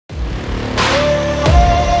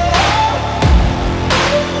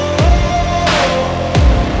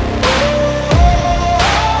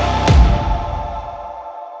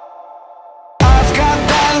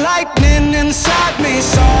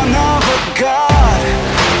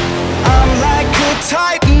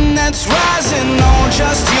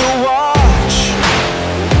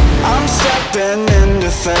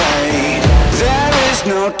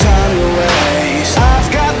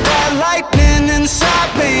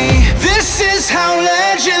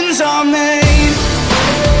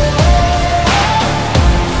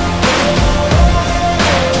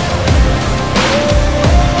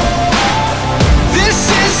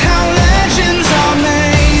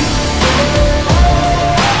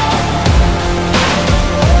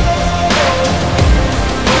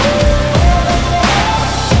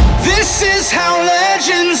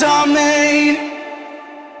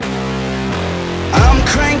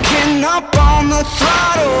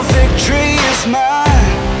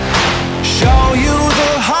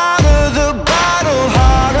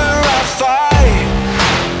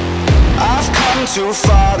too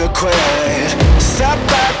far to quit. Step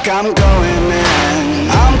back, I'm going in.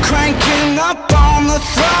 I'm cranking up on the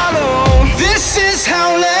throttle. This is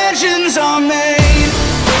how legends are made.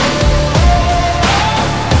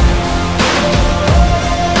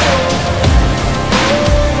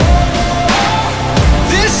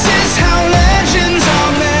 This is how legends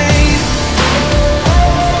are made.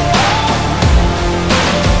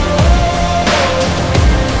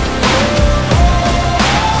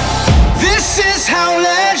 This is how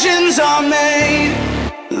legends are made.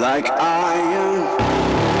 Like iron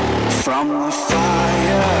from the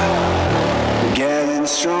fire, getting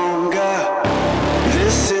stronger.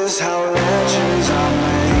 This is how legends are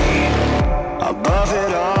made. Above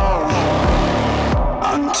it all,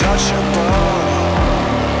 untouchable.